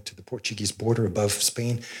 And we went to the Portuguese border above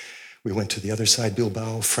Spain. We went to the other side,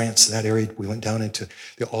 Bilbao, France, that area. We went down into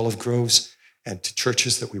the olive groves and to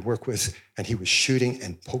churches that we work with. And he was shooting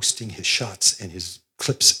and posting his shots and his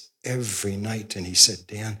clips every night. And he said,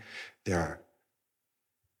 Dan, there are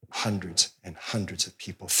hundreds and hundreds of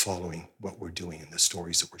people following what we're doing and the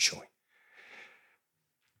stories that we're showing.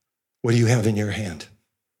 What do you have in your hand?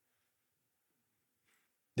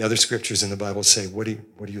 The other scriptures in the Bible say, what do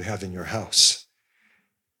you have in your house?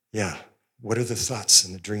 Yeah. What are the thoughts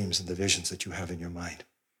and the dreams and the visions that you have in your mind?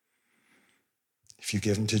 If you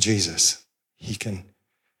give them to Jesus, he can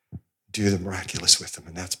do the miraculous with them,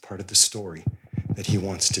 and that's part of the story that he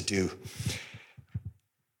wants to do.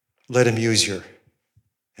 Let him use your,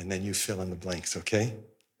 and then you fill in the blanks, okay?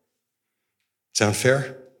 Sound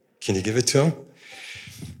fair? Can you give it to him?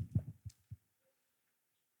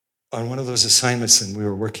 On one of those assignments, and we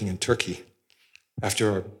were working in Turkey,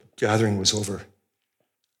 after our gathering was over,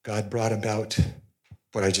 God brought about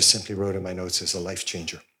what I just simply wrote in my notes as a life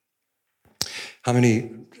changer. How many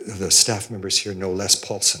of the staff members here know Les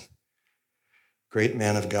Paulson? Great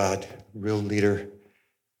man of God, real leader.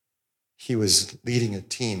 He was leading a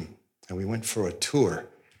team, and we went for a tour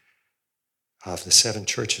of the 7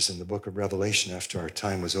 churches in the book of Revelation after our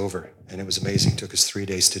time was over. And it was amazing. It took us 3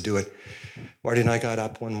 days to do it. Marty and I got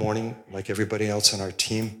up one morning, like everybody else on our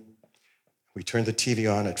team. We turned the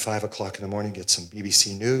TV on at 5 o'clock in the morning, get some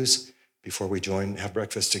BBC News before we have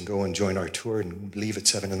breakfast and go and join our tour and leave at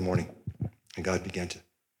 7 in the morning. And God began to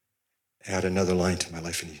add another line to my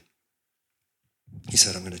life. And he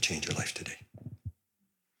said, I'm going to change your life today.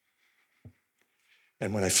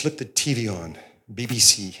 And when I flipped the TV on,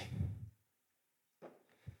 BBC,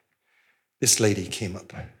 this lady came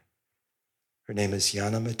up. Her name is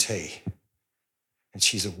Yana Matei. And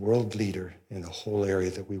she's a world leader in the whole area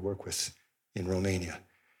that we work with in Romania.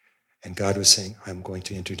 And God was saying, I'm going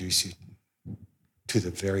to introduce you to the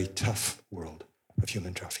very tough world of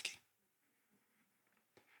human trafficking.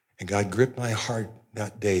 And God gripped my heart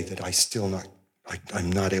that day that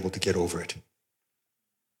I'm not able to get over it.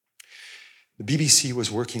 The BBC was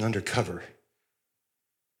working undercover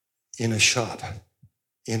in a shop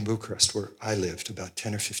in Bucharest where I lived, about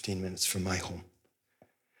 10 or 15 minutes from my home.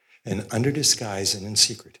 And under disguise and in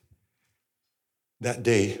secret, that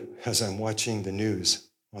day, as I'm watching the news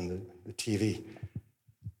on the TV,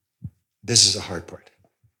 this is the hard part.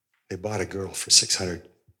 They bought a girl for $600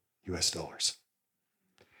 US.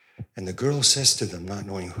 And the girl says to them, not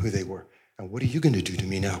knowing who they were, and what are you going to do to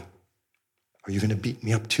me now? Are you going to beat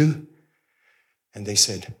me up too? And they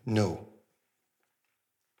said, no.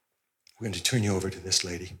 We're going to turn you over to this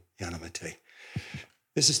lady, Yana Matei.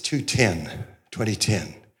 This is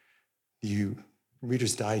 2010. The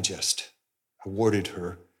Reader's Digest awarded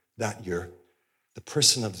her that year the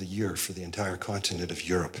Person of the Year for the entire continent of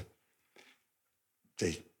Europe.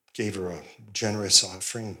 They gave her a generous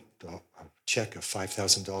offering, a check of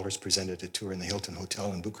 $5,000, presented it to her in the Hilton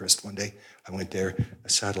Hotel in Bucharest one day. I went there, the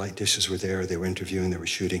satellite dishes were there, they were interviewing, they were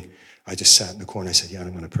shooting. I just sat in the corner, I said, yeah,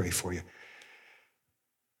 I'm going to pray for you.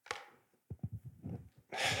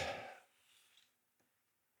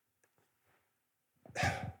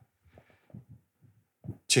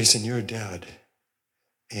 Jason, your dad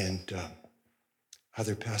and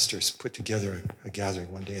other pastors put together a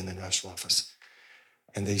gathering one day in the national office.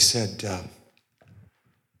 And they said,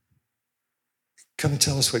 come and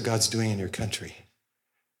tell us what God's doing in your country.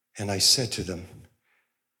 And I said to them,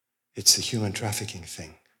 it's the human trafficking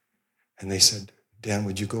thing. And they said, Dan,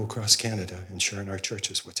 would you go across Canada and share in our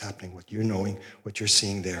churches what's happening, what you're knowing, what you're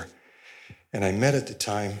seeing there? And I met at the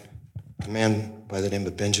time a man by the name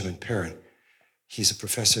of Benjamin Perrin. He's a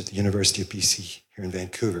professor at the University of BC here in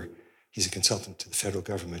Vancouver. He's a consultant to the federal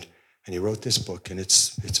government. And he wrote this book, and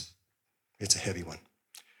it's a heavy one.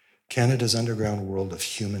 Canada's Underground World of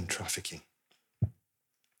Human Trafficking.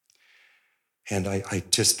 And I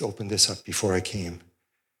just opened this up before I came.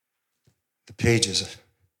 The pages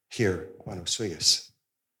here on Osuyas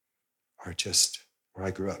are just where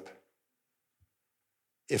I grew up.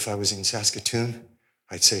 If I was in Saskatoon,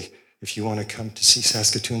 I'd say, if you want to come to see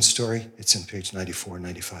Saskatoon's story, it's in page 94 and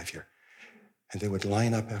 95 here. And they would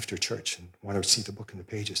line up after church and want to see the book and the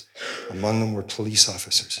pages. Among them were police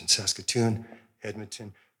officers in Saskatoon,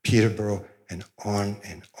 Edmonton, Peterborough, and on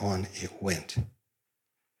it went.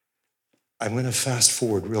 I'm going to fast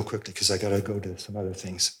forward real quickly because I got to go to some other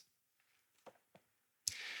things.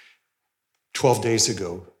 12 days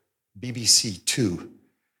ago, BBC Two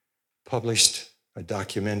published a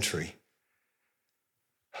documentary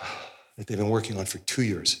that they've been working on for 2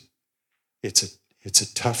 years. It's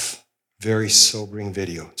a tough, very sobering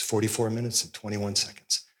video. It's 44 minutes and 21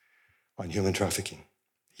 seconds on human trafficking.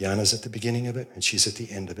 Yana's at the beginning of it, and she's at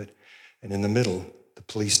the end of it. And in the middle, the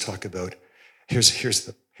police talk about, here's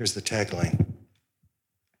the tagline.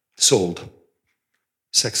 Sold.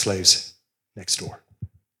 Sex slaves next door.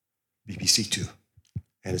 BBC Two.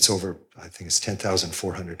 And it's over, I think it's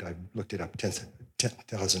 10,400. I looked it up,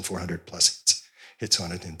 10,400 plus hits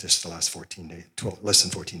on it in just the last 14 days, less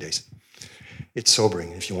than 14 days. It's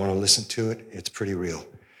sobering. If you want to listen to it, it's pretty real.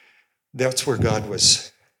 That's where God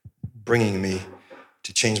was bringing me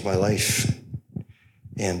to change my life.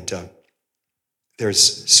 And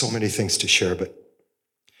there's so many things to share, but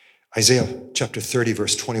Isaiah chapter 30,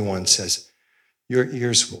 verse 21 says, your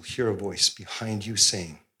ears will hear a voice behind you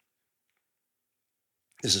saying,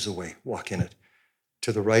 this is the way, walk in it.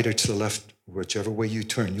 To the right or to the left, whichever way you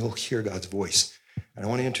turn, you'll hear God's voice. And I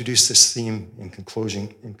want to introduce this theme in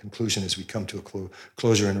conclusion as we come to a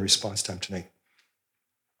closure and a response time tonight.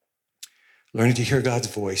 Learning to hear God's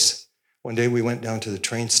voice. One day we went down to the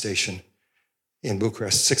train station in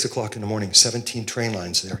Bucharest, 6 o'clock in the morning, 17 train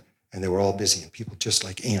lines there, and they were all busy, and people just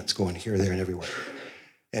like ants going here, there, and everywhere.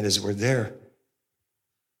 And as we're there,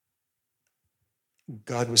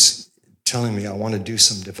 God was telling me, I want to do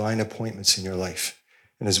some divine appointments in your life.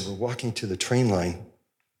 And as we're walking to the train line,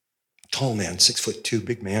 tall man, 6'2",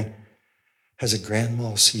 big man, has a grand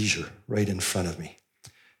mal seizure right in front of me.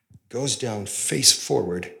 Goes down face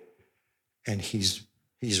forward, and he's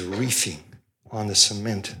reefing on the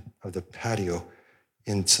cement of the patio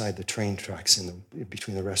inside the train tracks,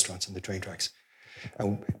 between the restaurants and the train tracks.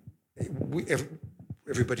 And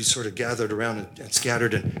everybody sort of gathered around and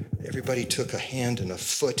scattered, and everybody took a hand and a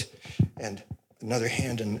foot and another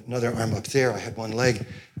hand and another arm up there. I had one leg,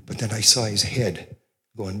 but then I saw his head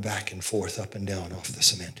going back and forth, up and down off the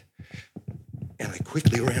cement. And I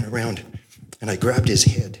quickly ran around And I grabbed his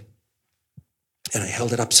head, and I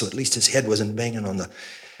held it up so at least his head wasn't banging on the...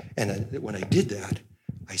 And when I did that,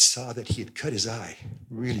 I saw that he had cut his eye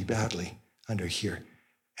really badly under here,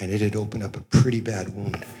 and it had opened up a pretty bad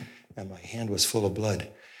wound, and my hand was full of blood.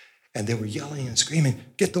 And they were yelling and screaming,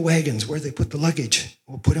 "Get the wagons, where they put the luggage.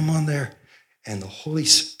 We'll put him on there." And the Holy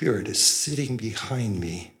Spirit is sitting behind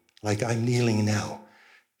me like I'm kneeling now.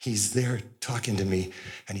 He's there talking to me,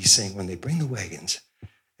 and he's saying, when they bring the wagons,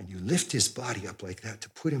 and you lift his body up like that to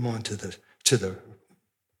put him onto the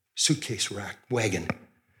suitcase rack wagon,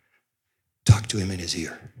 talk to him in his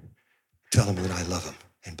ear. Tell him that I love him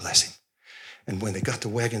and bless him. And when they got the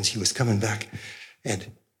wagons, he was coming back,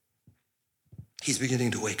 and he's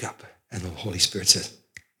beginning to wake up. And the Holy Spirit says,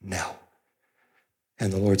 "Now."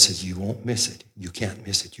 And the Lord says, "You won't miss it. You can't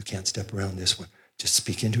miss it. You can't step around this one. Just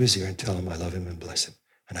speak into his ear and tell him I love him and bless him."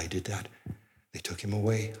 And I did that. They took him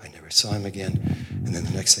away. I never saw him again. And then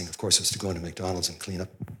the next thing, of course, was to go into McDonald's and clean up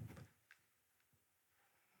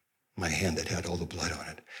my hand that had all the blood on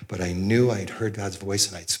it. But I knew I'd heard God's voice,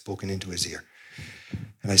 and I'd spoken into his ear.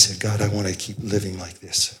 And I said, "God, I want to keep living like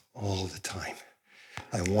this all the time.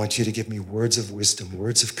 I want you to give me words of wisdom,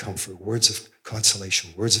 words of comfort, words of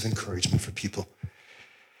consolation, words of encouragement for people."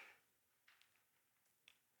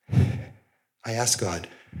 I ask God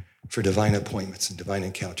for divine appointments and divine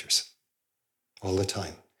encounters all the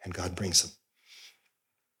time, and God brings them.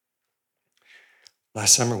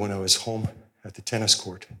 Last summer when I was home at the tennis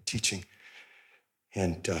court teaching,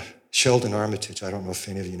 and Sheldon Armitage, I don't know if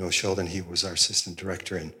any of you know Sheldon, he was our assistant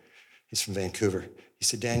director, and he's from Vancouver. He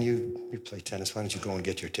said, "Dan, you play tennis, why don't you go and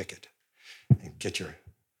get your ticket? And get your..."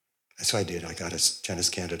 So I did. I got a Tennis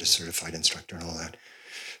Canada certified instructor and all that.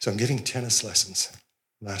 So I'm giving tennis lessons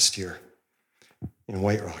last year in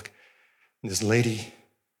White Rock. And this lady,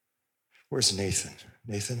 where's Nathan?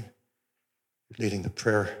 Nathan, leading the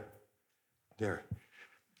prayer there.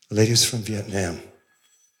 The lady was from Vietnam.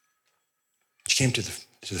 She came to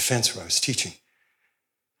the fence where I was teaching.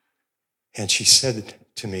 And she said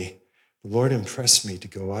to me, "The Lord impressed me to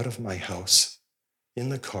go out of my house in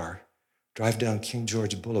the car, drive down King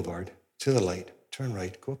George Boulevard to the light, turn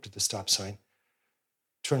right, go up to the stop sign,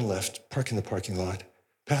 turn left, park in the parking lot,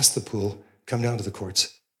 past the pool, come down to the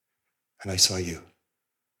courts, and I saw you."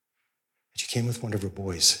 And she came with one of her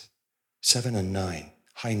boys, 7 and 9,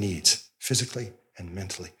 high needs, physically and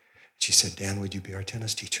mentally. She said, "Dan, would you be our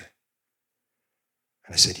tennis teacher?"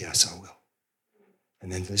 And I said, "Yes, I will."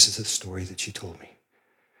 And then this is the story that she told me.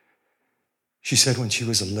 She said when she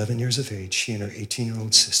was 11 years of age, she and her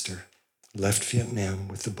 18-year-old sister left Vietnam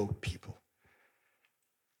with the boat people.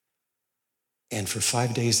 And for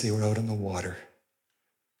 5 days, they were out on the water.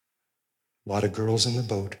 A lot of girls in the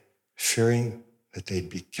boat, fearing that they'd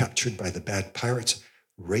be captured by the bad pirates,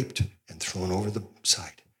 raped, and thrown over the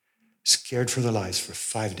side. Scared for their lives for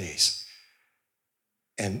 5 days.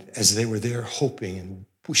 And as they were there hoping and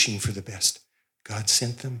wishing for the best, God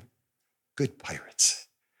sent them good pirates.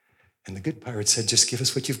 And the good pirates said, "Just give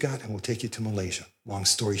us what you've got and we'll take you to Malaysia." Long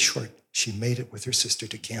story short, she made it with her sister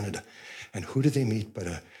to Canada. And who did they meet but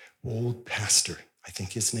an old pastor? I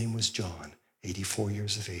think his name was John, 84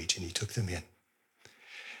 years of age, and he took them in.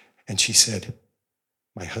 And she said,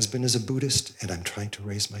 "My husband is a Buddhist and I'm trying to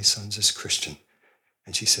raise my sons as Christian."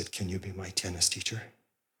 And she said, "Can you be my tennis teacher?"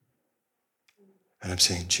 And I'm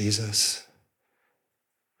saying, "Jesus,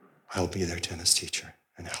 I'll be their tennis teacher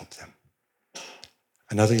and help them."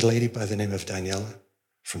 Another lady by the name of Daniela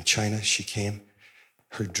from China, she came.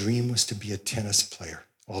 Her dream was to be a tennis player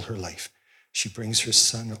all her life. She brings her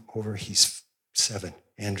son over. He's 7,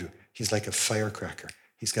 Andrew. He's like a firecracker.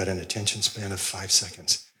 He's got an attention span of 5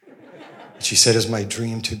 seconds. She said, "It's my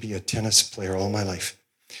dream to be a tennis player all my life."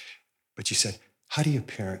 But she said, "How do you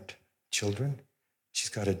parent children?" She's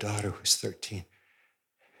got a daughter who's 13.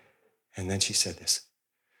 And then she said this.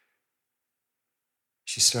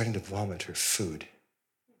 She's starting to vomit her food.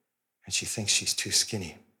 And she thinks she's too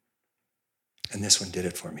skinny. And this one did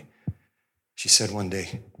it for me. She said one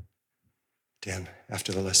day, "Dan,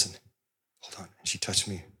 after the lesson, hold on." And she touched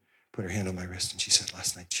me, put her hand on my wrist, and she said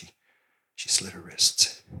last night she slit her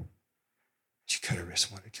wrists. She cut her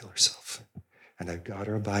wrist, wanted to kill herself. And I got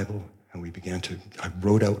her a Bible, and I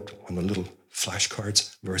wrote out on the little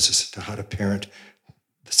flashcards verses to how to parent,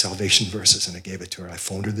 the salvation verses, and I gave it to her. I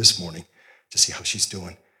phoned her this morning to see how she's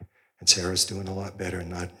doing. And Sarah's doing a lot better and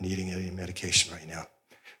not needing any medication right now.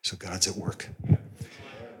 So God's at work.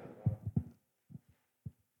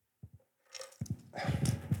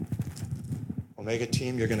 Omega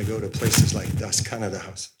team, you're going to go to places like Das Canada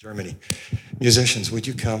House, Germany. Musicians, would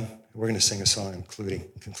you come? We're going to sing a song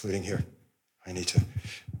concluding here. I need to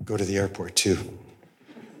go to the airport too.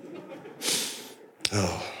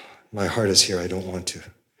 Oh, my heart is here. I don't want to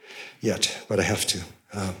yet, but I have to.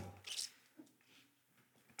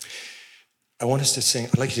 I want us to sing.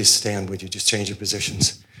 I'd like you to stand. Would you just change your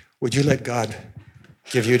positions? Would you let God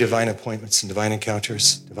give you divine appointments and divine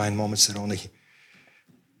encounters, divine moments that only...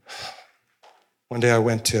 One day I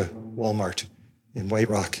went to Walmart in White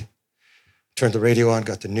Rock, turned the radio on,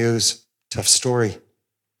 got the news, tough story.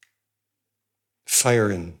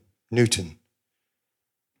 Fire in Newton,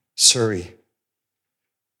 Surrey.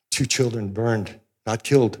 2 children burned, not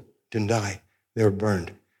killed, didn't die. They were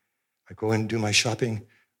burned. I go in and do my shopping,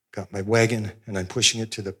 got my wagon, and I'm pushing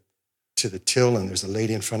it to the till, and there's a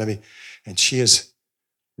lady in front of me, and she is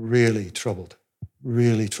really troubled.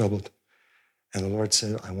 And the Lord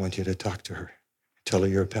said, I want you to talk to her. Tell her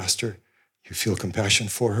you're a pastor, you feel compassion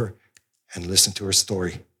for her, and listen to her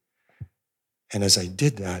story. And as I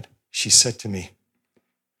did that, she said to me,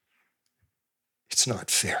 it's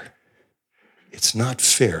not fair. It's not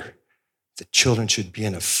fair that children should be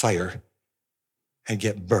in a fire and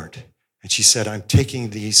get burnt. And she said, I'm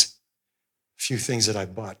taking these few things that I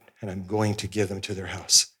bought and I'm going to give them to their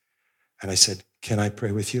house. And I said, can I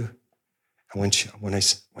pray with you? And when I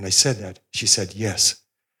said that, she said, yes.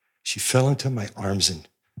 She fell into my arms and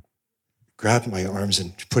grabbed my arms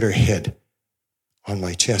and put her head on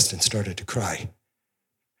my chest and started to cry.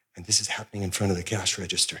 And this is happening in front of the cash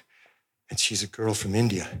register. And she's a girl from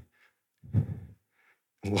India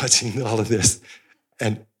watching all of this.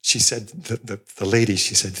 And she said, the lady,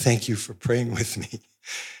 she said, thank you for praying with me.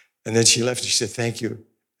 And then she left, she said, thank you.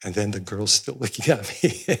 And then the girl's still looking at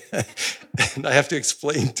me. And I have to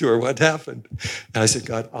explain to her what happened. And I said,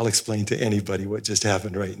 God, I'll explain to anybody what just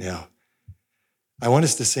happened right now. I want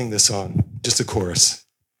us to sing this song, just a chorus.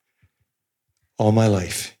 All my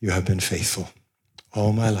life, you have been faithful.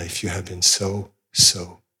 All my life, you have been so,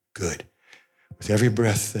 so good. With every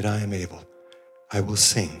breath that I am able, I will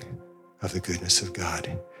sing of the goodness of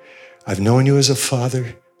God. I've known you as a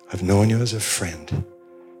father. I've known you as a friend.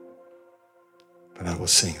 But I will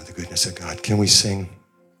sing of the goodness of God. Can we sing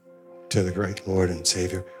to the great Lord and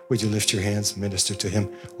Savior? Would you lift your hands and minister to him?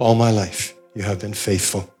 All my life, you have been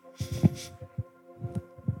faithful.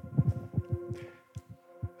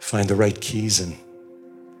 Find the right keys and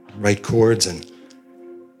right chords, and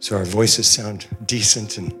so our voices sound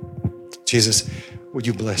decent. And Jesus, would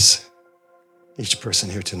you bless each person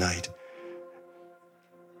here tonight?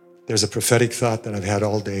 There's a prophetic thought that I've had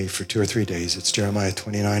all day for 2 or 3 days. It's Jeremiah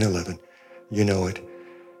 29:11. You know it.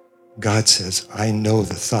 God says, I know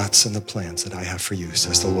the thoughts and the plans that I have for you,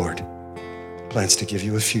 says the Lord. Plans to give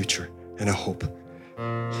you a future and a hope.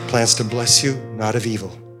 Plans to bless you, not of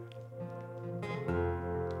evil.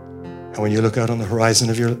 And when you look out on the horizon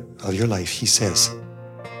of your life, he says,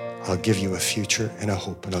 I'll give you a future and a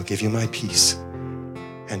hope, and I'll give you my peace.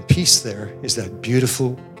 And peace there is that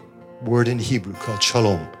beautiful word in Hebrew called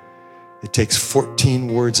shalom. It takes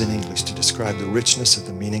 14 words in English to describe the richness of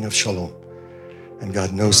the meaning of shalom. And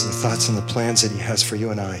God knows the thoughts and the plans that he has for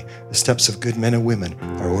you and I. The steps of good men and women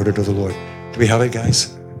are ordered of the Lord. Do we have it,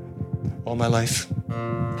 guys? All my life?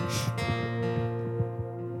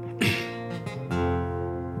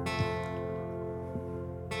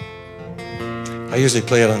 I usually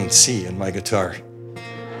play it on C in my guitar.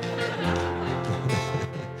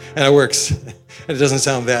 And it works. And it doesn't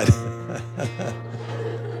sound bad.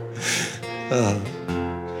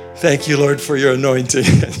 Thank you, Lord, for your anointing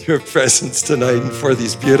and your presence tonight, and for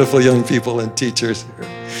these beautiful young people and teachers here.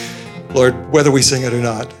 Lord, whether we sing it or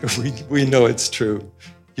not, we know it's true.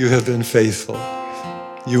 You have been faithful.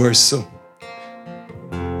 You are so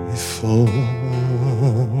faithful.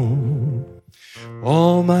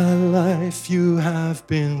 All my life you have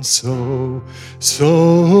been so,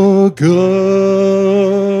 so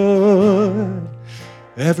good.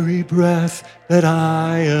 Every breath that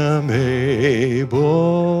I am able,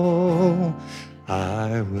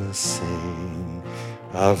 I will sing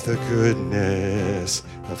of the goodness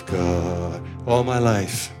of God. All my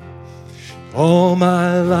life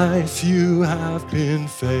you have been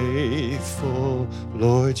faithful,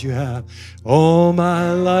 Lord, you have. All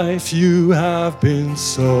my life you have been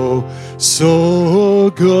so, so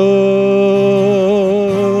good.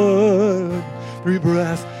 Every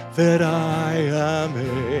breath that I am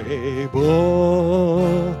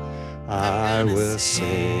able, I will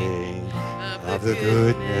sing of the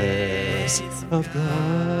goodness of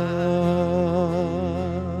God.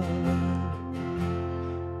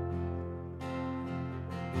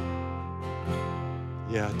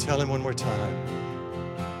 Yeah, tell him one more time.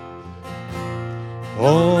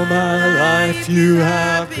 All my life you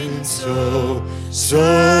have been so,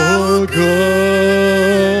 so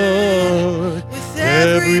good. With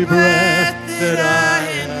every breath that I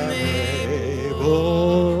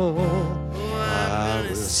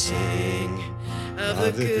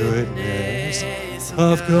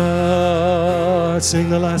sing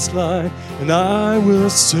the last line, and I will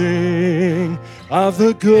sing of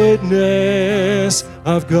the goodness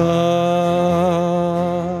of God.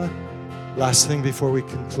 Last thing before we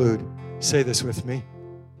conclude, say this with me.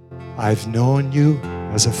 I've known you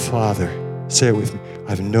as a father. Say it with me.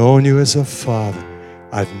 I've known you as a father.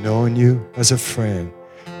 I've known you as a friend.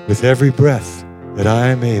 With every breath that I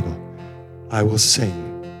am able, I will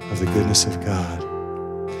sing of the goodness of God.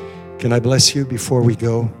 Can I bless you before we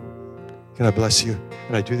go? Can I bless you?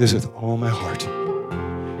 And I do this with all my heart.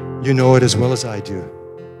 You know it as well as I do,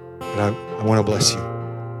 but I want to bless you.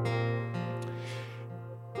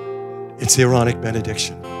 It's the Aaronic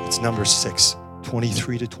benediction. It's number 6,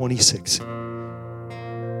 23 to 26.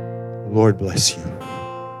 Lord bless you.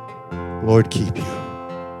 Lord keep you.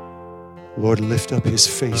 Lord lift up his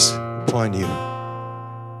face upon you.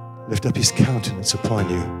 Lift up his countenance upon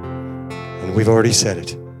you. And we've already said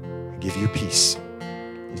it. Give you peace.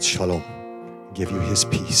 It's shalom. Give you his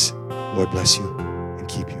peace. Lord bless you and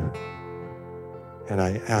keep you. And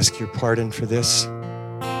I ask your pardon for this.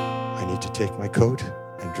 I need to take my coat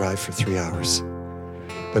and drive for 3 hours.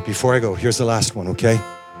 But before I go, here's the last one, okay?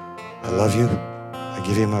 I love you. I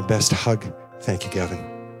give you my best hug. Thank you, Gavin.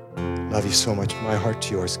 Love you so much. My heart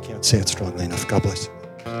to yours. Can't say it strongly enough. God bless you.